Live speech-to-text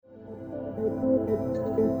Hey,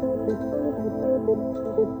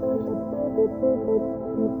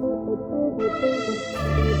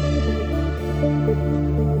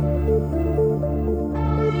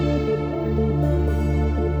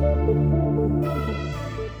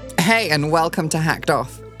 and welcome to Hacked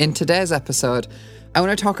Off. In today's episode, I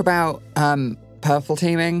want to talk about purple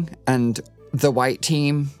teaming and the white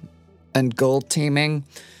team and gold teaming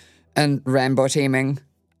and rainbow teaming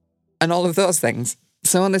and all of those things.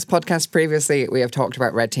 So on this podcast previously, we have talked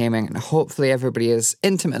about red teaming, and hopefully everybody is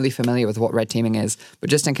intimately familiar with what red teaming is. But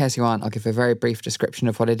just in case you aren't, I'll give a very brief description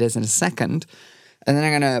of what it is in a second. And then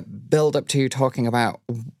I'm going to build up to talking about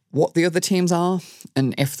what the other teams are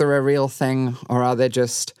and if they're a real thing, or are they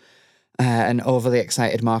just an overly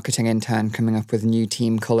excited marketing intern coming up with new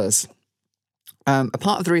team colours. A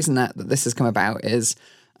part of the reason that this has come about is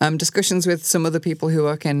discussions with some other people who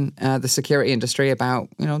work in the security industry about,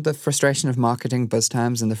 the frustration of marketing buzz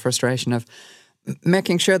terms and the frustration of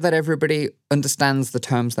making sure that everybody understands the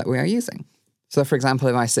terms that we are using. So, for example,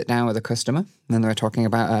 if I sit down with a customer and they're talking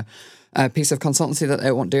about a piece of consultancy that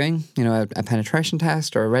they want doing, a penetration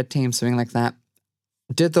test or a red team, something like that,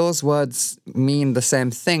 do those words mean the same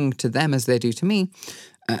thing to them as they do to me?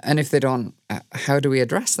 And if they don't, how do we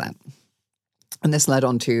address that? And this led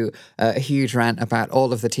on to a huge rant about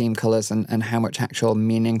all of the team colours and how much actual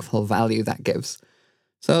meaningful value that gives.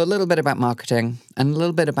 So a little bit about marketing and a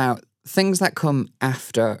little bit about things that come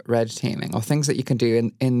after red teaming, or things that you can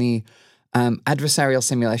do in the adversarial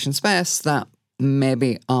simulation space that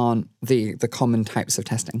maybe aren't the common types of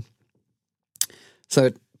testing. So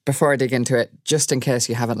before I dig into it, just in case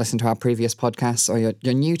you haven't listened to our previous podcasts or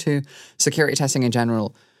you're new to security testing in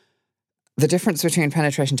general, the difference between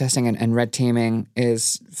penetration testing and red teaming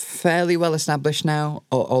is fairly well established now,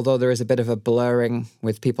 although there is a bit of a blurring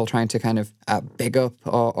with people trying to kind of big up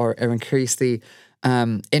or increase the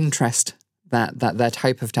interest that their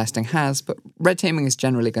type of testing has. But red teaming is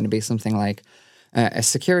generally going to be something like a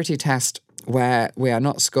security test where we are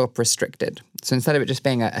not scope restricted. So instead of it just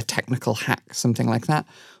being a technical hack, something like that,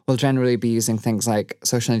 we'll generally be using things like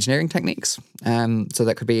social engineering techniques. So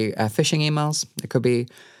that could be phishing emails. It could be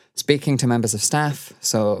speaking to members of staff.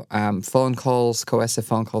 So phone calls, coercive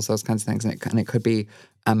phone calls, those kinds of things. And it could be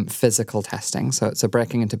physical testing. So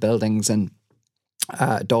breaking into buildings and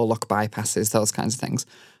door lock bypasses, those kinds of things.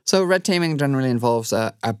 So red teaming generally involves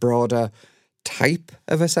a broader type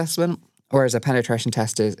of assessment, whereas a penetration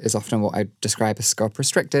test is often what I describe as scope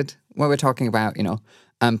restricted, where we're talking about,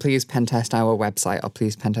 please pen test our website or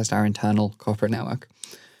please pen test our internal corporate network.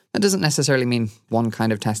 That doesn't necessarily mean one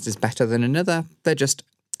kind of test is better than another. They're just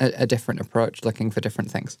a different approach looking for different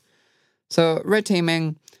things. So red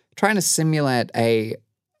teaming, trying to simulate a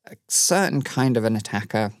certain kind of an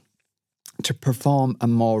attacker to perform a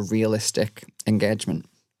more realistic engagement.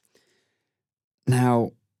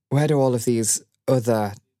 Now, where do all of these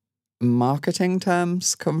other marketing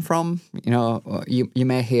terms come from? You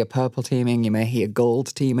may hear purple teaming, you may hear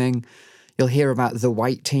gold teaming, you'll hear about the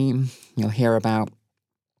white team, you'll hear about,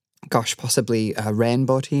 possibly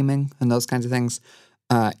rainbow teaming and those kinds of things,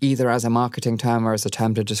 either as a marketing term or as a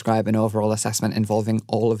term to describe an overall assessment involving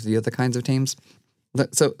all of the other kinds of teams.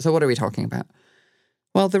 So what are we talking about?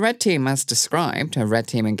 Well, the red team, as described, a red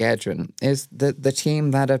team engagement, is the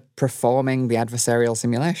team that are performing the adversarial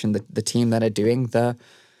simulation, the team that are doing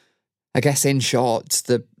I guess in short,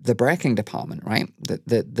 the breaking department, right?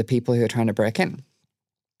 The people who are trying to break in.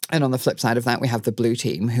 And on the flip side of that, we have the blue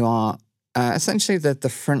team, who are essentially the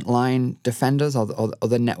frontline defenders or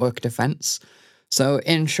the network defense. So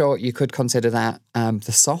in short, you could consider that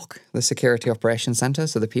the SOC, the Security Operations Center,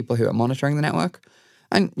 so the people who are monitoring the network.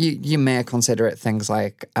 And you may consider it things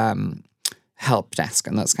like help desk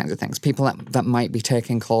and those kinds of things. People that might be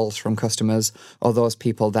taking calls from customers, or those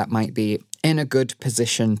people that might be in a good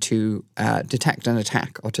position to detect an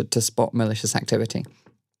attack or to spot malicious activity.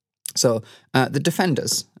 So the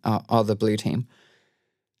defenders are the blue team.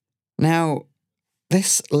 Now,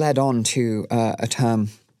 this led on to a term,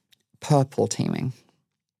 purple teaming.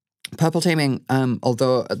 Purple teaming,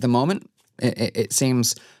 although at the moment it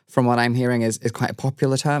seems, from what I'm hearing, is quite a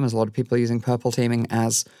popular term. There's a lot of people using purple teaming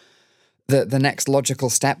as the next logical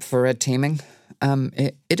step for red teaming.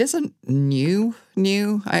 It isn't new.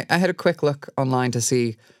 I had a quick look online to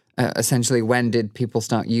see essentially when did people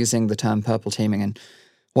start using the term purple teaming and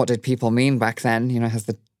what did people mean back then? Has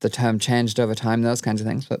the term changed over time? Those kinds of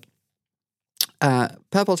things. But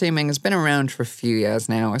purple teaming has been around for a few years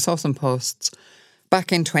now. I saw some posts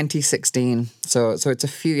back in 2016, so it's a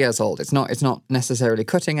few years old. It's not necessarily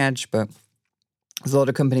cutting edge, but there's a lot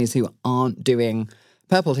of companies who aren't doing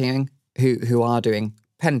purple teaming who are doing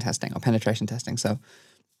pen testing or penetration testing. So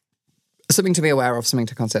something to be aware of, something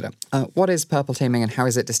to consider. What is purple teaming and how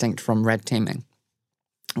is it distinct from red teaming?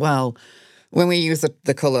 Well, when we use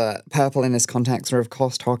the colour purple in this context, we're of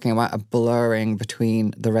course talking about a blurring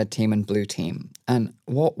between the red team and blue team. And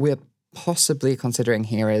what we're possibly considering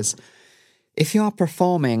here is if you are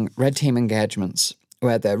performing red team engagements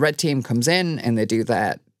where the red team comes in and they do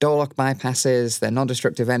their door lock bypasses, their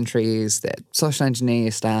non-destructive entries, their social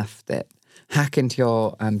engineer stuff, that hack into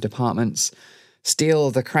your departments,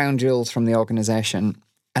 steal the crown jewels from the organisation,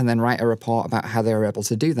 and then write a report about how they were able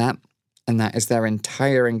to do that, and that is their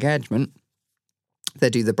entire engagement, they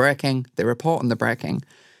do the breaking, they report on the breaking,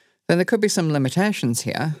 then there could be some limitations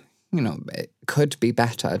here. It could be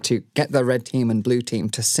better to get the red team and blue team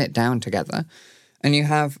to sit down together and you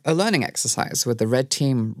have a learning exercise where the red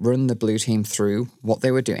team run the blue team through what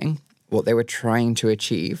they were doing, what they were trying to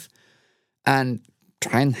achieve, and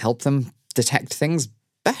try and help them detect things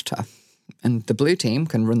better. And the blue team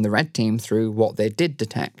can run the red team through what they did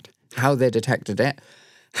detect, how they detected it,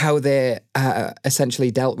 how they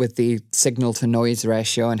essentially dealt with the signal-to-noise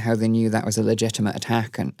ratio and how they knew that was a legitimate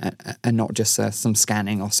attack and not just some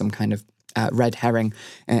scanning or some kind of red herring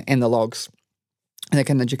in the logs. And they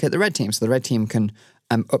can educate the red team, so the red team can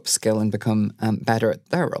upskill and become better at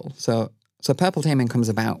their role. So purple teaming comes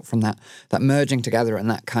about from that merging together and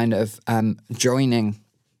that kind of joining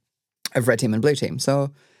of red team and blue team.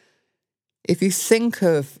 So if you think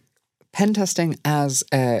of pen testing as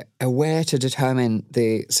a way to determine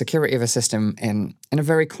the security of a system in a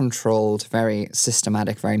very controlled, very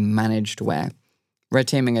systematic, very managed way. Red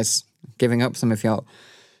teaming is giving up some of your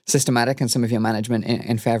systematic and some of your management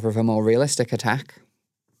in favor of a more realistic attack.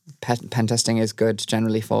 Pen testing is good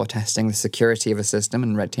generally for testing the security of a system,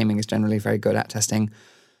 and red teaming is generally very good at testing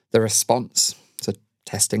the response, so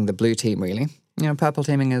testing the blue team, really. Purple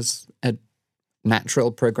teaming is a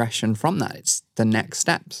natural progression from that. It's the next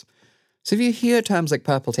steps. So if you hear terms like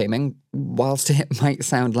purple teaming, whilst it might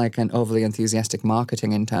sound like an overly enthusiastic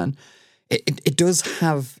marketing intern, it does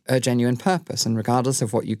have a genuine purpose. And regardless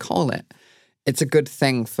of what you call it, it's a good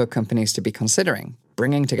thing for companies to be considering,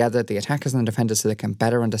 bringing together the attackers and the defenders so they can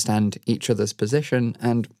better understand each other's position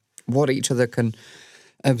and what each other can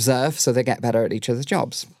observe so they get better at each other's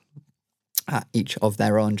jobs. Each of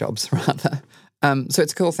their own jobs, rather. So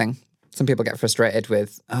it's a cool thing. Some people get frustrated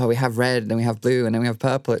with, we have red, and we have blue, and then we have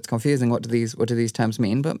purple. It's confusing. What do these terms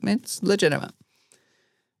mean? But it's legitimate.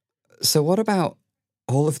 So what about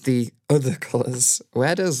all of the other colours?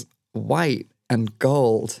 Where does white and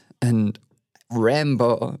gold and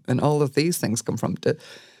rainbow and all of these things come from?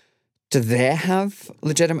 Do they have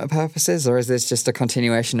legitimate purposes, or is this just a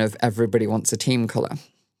continuation of everybody wants a team colour?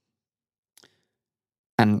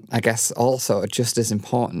 And I guess also, just as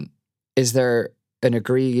important, is there an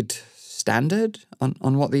agreed standard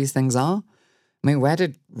on what these things are? I mean, where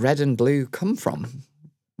did red and blue come from?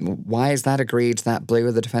 Why is that agreed that blue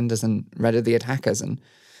are the defenders and red are the attackers? And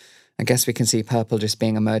I guess we can see purple just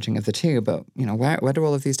being a merging of the two, but, where do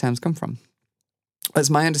all of these terms come from?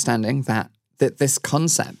 It's my understanding that this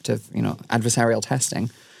concept of, adversarial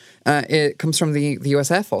testing, it comes from the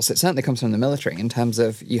US Air Force. It certainly comes from the military in terms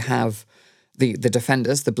of you have the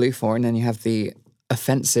defenders, the blue four, and then you have the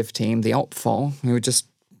offensive team, the op four, who are just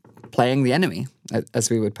playing the enemy, as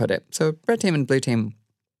we would put it. So red team and blue team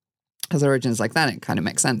has origins like that. It kind of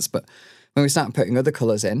makes sense. But when we start putting other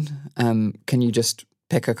colours in, can you just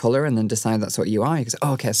pick a colour and then decide that's what you are? You can say,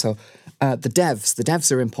 okay, so the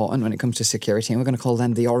devs are important when it comes to security, and we're going to call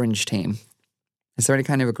them the orange team. Is there any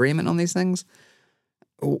kind of agreement on these things?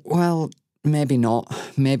 Well, maybe not.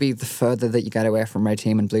 Maybe the further that you get away from red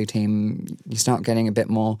team and blue team, you start getting a bit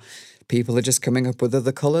more people are just coming up with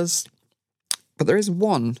other colours. But there is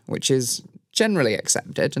one which is generally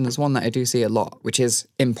accepted, and there's one that I do see a lot, which is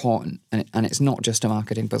important, and it's not just a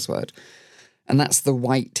marketing buzzword. And that's the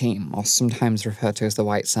white team, or sometimes referred to as the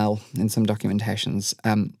white cell in some documentations.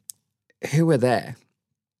 Who are they?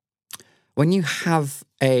 When you have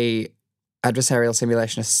a adversarial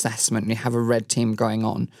simulation assessment and you have a red team going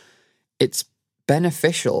on, it's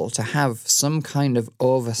beneficial to have some kind of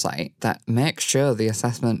oversight that makes sure the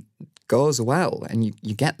assessment goes well and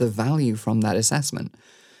you get the value from that assessment.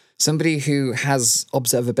 Somebody who has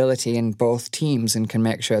observability in both teams and can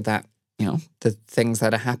make sure that, the things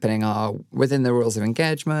that are happening are within the rules of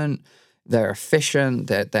engagement, they're efficient,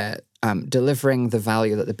 they're delivering the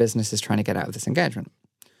value that the business is trying to get out of this engagement.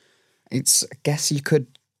 I guess you could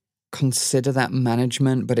consider that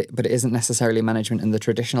management, but it isn't necessarily management in the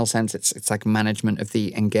traditional sense. It's like management of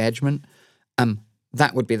the engagement.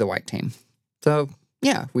 That would be the white team. So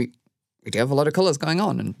yeah, we do have a lot of colours going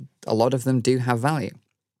on, and a lot of them do have value.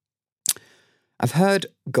 I've heard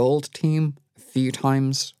gold team a few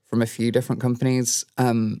times from a few different companies.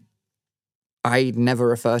 I never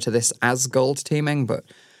refer to this as gold teaming, but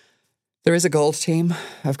there is a gold team,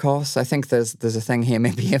 of course. I think there's a thing here,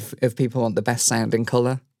 maybe if people want the best sounding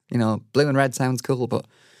colour. Blue and red sounds cool, but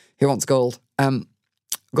who wants gold?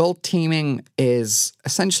 Gold teaming is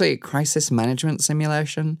essentially a crisis management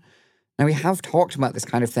simulation. Now, we have talked about this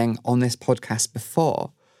kind of thing on this podcast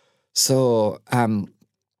before. So,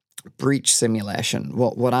 breach simulation,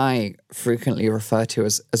 what I frequently refer to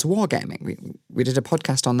as wargaming. We did a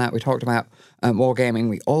podcast on that. We talked about wargaming.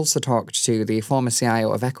 We also talked to the former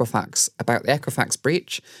CIO of Equifax about the Equifax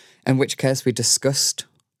breach, in which case we discussed,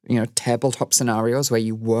 tabletop scenarios where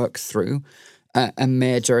you work through a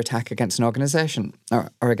major attack against an organization.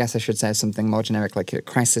 Or I guess I should say something more generic like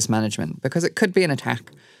crisis management, because it could be an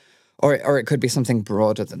attack or it could be something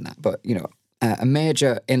broader than that. But, a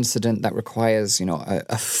major incident that requires,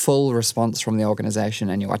 a full response from the organization,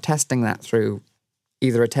 and you are testing that through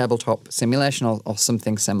either a tabletop simulation or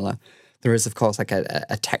something similar. There is, of course, like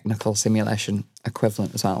a technical simulation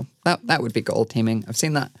equivalent as well. That would be gold teaming. I've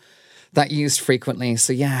seen that used frequently.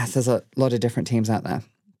 So yeah, there's a lot of different teams out there.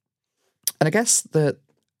 And I guess the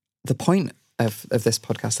point of this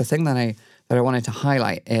podcast, the thing that I wanted to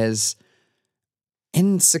highlight is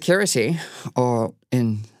in security, or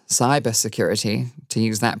in cybersecurity, to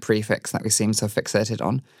use that prefix that we seem so fixated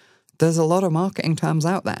on, there's a lot of marketing terms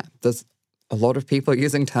out there. There's a lot of people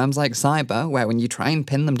using terms like cyber, where when you try and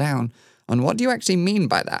pin them down on what do you actually mean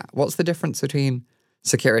by that? What's the difference between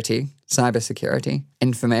security, cybersecurity,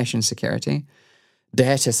 information security,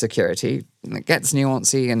 data security? It gets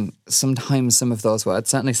nuancy, and sometimes some of those words,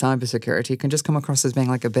 certainly cybersecurity, can just come across as being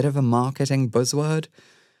like a bit of a marketing buzzword.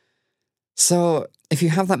 So if you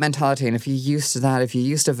have that mentality, and if you're used to that, if you're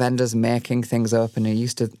used to vendors making things up, and you're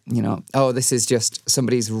used to, this is just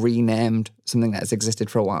somebody's renamed something that has existed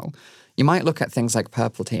for a while, you might look at things like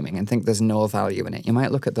purple teaming and think there's no value in it. You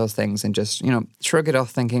might look at those things and just, shrug it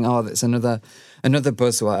off thinking, oh, that's another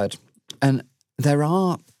buzzword. And there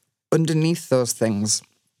are, underneath those things,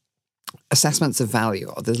 assessments of value,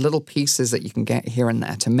 or there's little pieces that you can get here and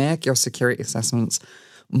there to make your security assessments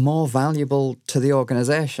more valuable to the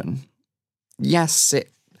organization. Yes,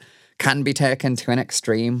 it can be taken to an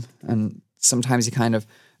extreme, and sometimes you kind of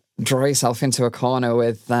draw yourself into a corner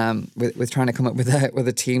with trying to come up with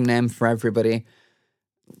a team name for everybody.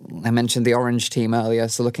 I mentioned the orange team earlier,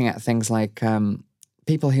 so looking at things like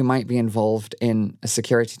people who might be involved in a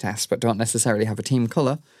security test but don't necessarily have a team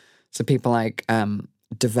color. So people like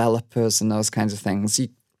developers and those kinds of things. You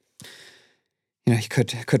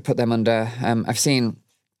could put them under. I've seen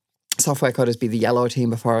software coders be the yellow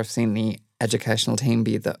team before. I've seen the educational team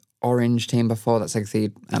be the orange team before. That's like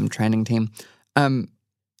the training team.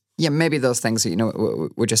 Maybe those things,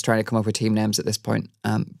 we're just trying to come up with team names at this point.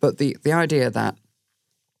 But the idea that,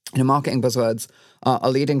 marketing buzzwords are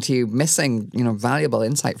leading to you missing, valuable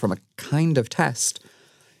insight from a kind of test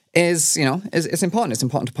is important. It's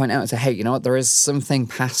important to point out and say, hey, there is something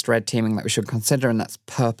past red teaming that we should consider, and that's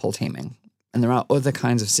purple teaming. And there are other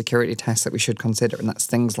kinds of security tests that we should consider, and that's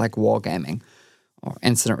things like wargaming or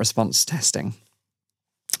incident response testing.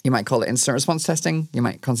 You might call it incident response testing. You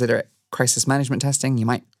might consider it crisis management testing. You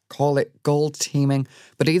might call it gold teaming.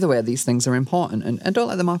 But either way, these things are important, and don't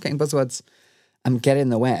let the marketing buzzwords get in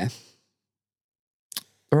the way.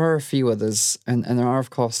 There are a few others, and there are, of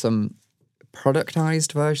course, some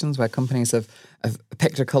productized versions where companies have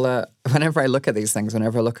picked a color. Whenever I look at these things,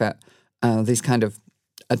 whenever I look at these kind of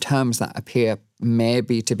terms that appear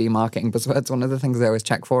maybe to be marketing buzzwords, one of the things I always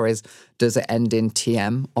check for is, does it end in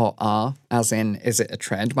TM or R, as in, is it a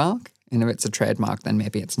trademark? And if it's a trademark, then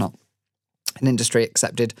maybe it's not an industry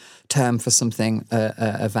accepted term for something,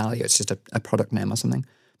 a value. It's just a product name or something.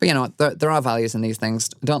 But there are values in these things.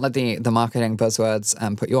 Don't let the marketing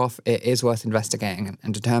buzzwords put you off. It is worth investigating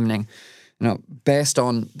and determining, based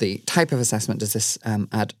on the type of assessment, does this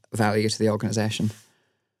add value to the organization?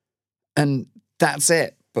 And that's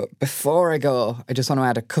it. But before I go, I just want to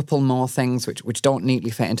add a couple more things which don't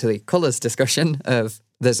neatly fit into the colours discussion of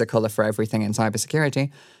there's a colour for everything in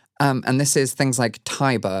cybersecurity. And this is things like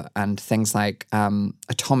TIBER and things like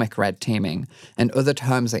atomic red teaming and other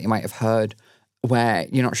terms that you might have heard where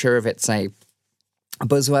you're not sure if it's a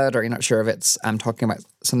buzzword or you're not sure if it's talking about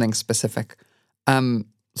something specific.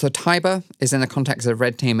 So TIBER is in the context of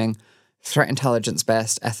red teaming, threat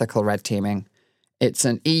intelligence-based ethical red teaming. It's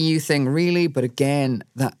an EU thing, really, but again,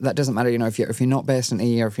 that doesn't matter. If you're not based in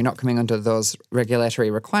EU or if you're not coming under those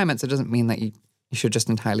regulatory requirements, it doesn't mean that you should just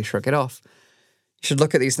entirely shrug it off. You should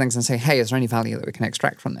look at these things and say, hey, is there any value that we can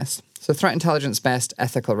extract from this? So threat intelligence-based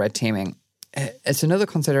ethical red teaming, it's another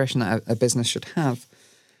consideration that a business should have.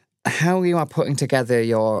 how you are putting together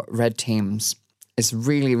your red teams is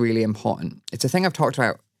really, really important. It's a thing I've talked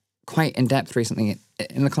about quite in depth recently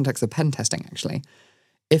in the context of pen testing, actually.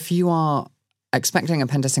 If you are expecting a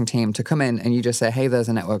pen testing team to come in and you just say, hey, there's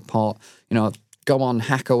a network port, go on,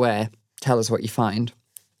 hack away, tell us what you find.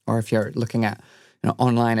 Or if you're looking at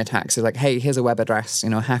online attacks, it's like, hey, here's a web address,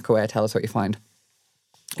 hack away, tell us what you find.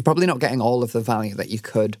 You're probably not getting all of the value that you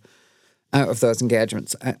could out of those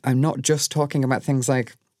engagements. I'm not just talking about things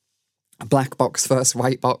like black box versus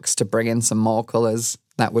white box to bring in some more colors.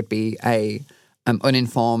 That would be a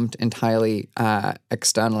uninformed, entirely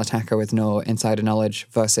external attacker with no insider knowledge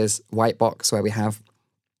versus white box, where we have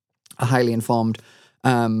a highly informed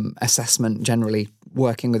assessment, generally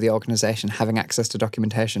working with the organization, having access to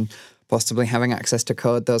documentation, possibly having access to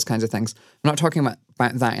code, those kinds of things. I'm not talking about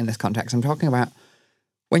that in this context. I'm talking about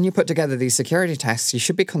when you put together these security tests, you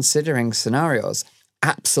should be considering scenarios.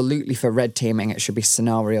 Absolutely, for red teaming, it should be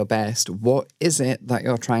scenario-based. What is it that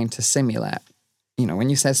you're trying to simulate? When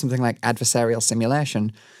you say something like adversarial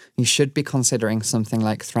simulation, you should be considering something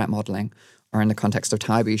like threat modeling, or in the context of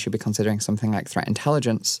Tiber, you should be considering something like threat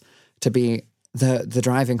intelligence to be the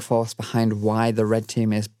driving force behind why the red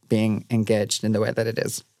team is being engaged in the way that it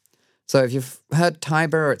is. So if you've heard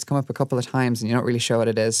Tiber, or it's come up a couple of times and you're not really sure what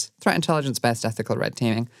it is, threat intelligence-based ethical red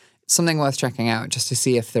teaming, it's something worth checking out just to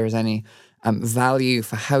see if there is any value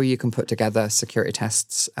for how you can put together security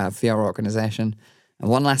tests for your organization. And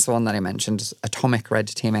one last one that I mentioned is atomic red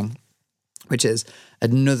teaming, which is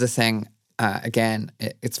another thing. Again,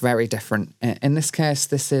 it's very different. In this case,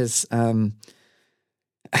 this is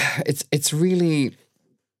it's really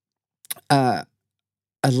a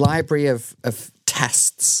library of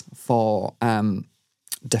tests for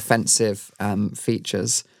defensive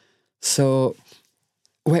features. So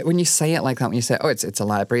when you say it like that, when you say, oh, it's a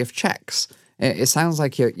library of checks, it sounds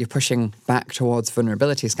like you're pushing back towards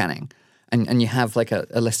vulnerability scanning, and you have like a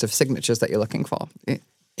list of signatures that you're looking for. It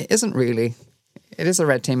isn't really. It is a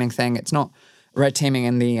red teaming thing. It's not red teaming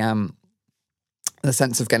in the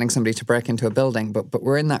sense of getting somebody to break into a building, but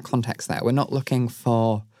we're in that context there. We're not looking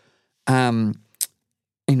for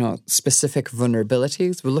specific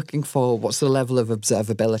vulnerabilities. We're looking for what's the level of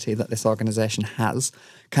observability that this organization has.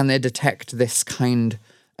 Can they detect this kind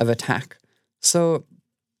of attack? So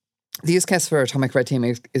the use case for atomic red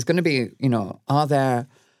teaming is going to be, are there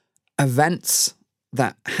events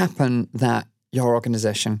that happen that your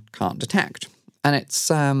organization can't detect? And it's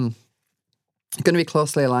going to be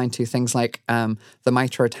closely aligned to things like the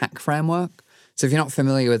MITRE ATT&CK framework. So if you're not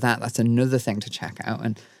familiar with that, that's another thing to check out.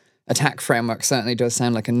 And ATT&CK framework certainly does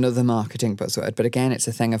sound like another marketing buzzword, but again, it's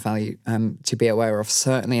a thing of value to be aware of.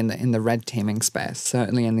 Certainly in the red teaming space,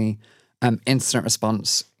 certainly in the incident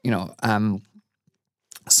response,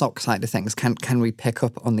 SOC side of things. Can we pick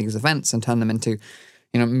up on these events and turn them into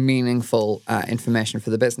meaningful information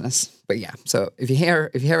for the business? But yeah, so if you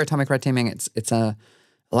hear atomic red teaming, it's a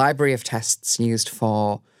library of tests used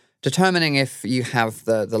for determining if you have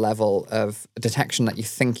the level of detection that you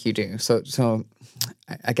think you do. So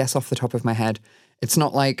I guess off the top of my head, it's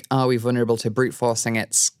not like, are we vulnerable to brute forcing?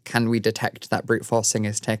 It's, can we detect that brute forcing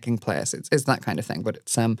is taking place? It's that kind of thing, but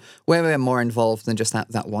it's way more involved than just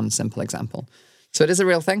that one simple example. So it is a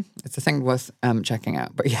real thing. It's a thing worth checking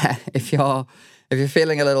out. But yeah, if you're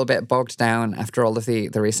feeling a little bit bogged down after all of the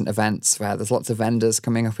recent events where there's lots of vendors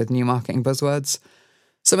coming up with new marketing buzzwords,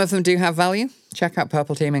 some of them do have value. Check out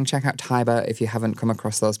Purple Teaming, check out Tiber if you haven't come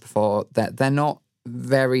across those before. They're not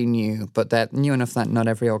very new, but they're new enough that not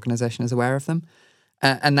every organization is aware of them.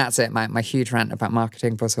 And that's it. My huge rant about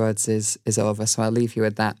marketing buzzwords is over, so I'll leave you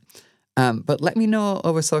with that. But let me know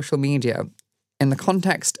over social media, in the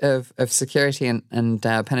context of security and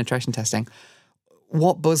penetration testing,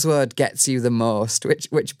 what buzzword gets you the most? Which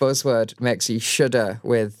buzzword makes you shudder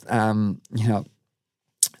with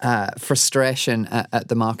frustration at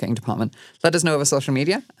the marketing department? Let us know over social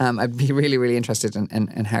media. I'd be really, really interested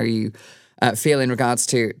in how you feel in regards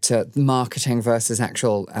to marketing versus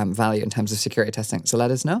actual value in terms of security testing. So let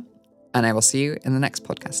us know, and I will see you in the next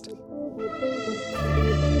podcast.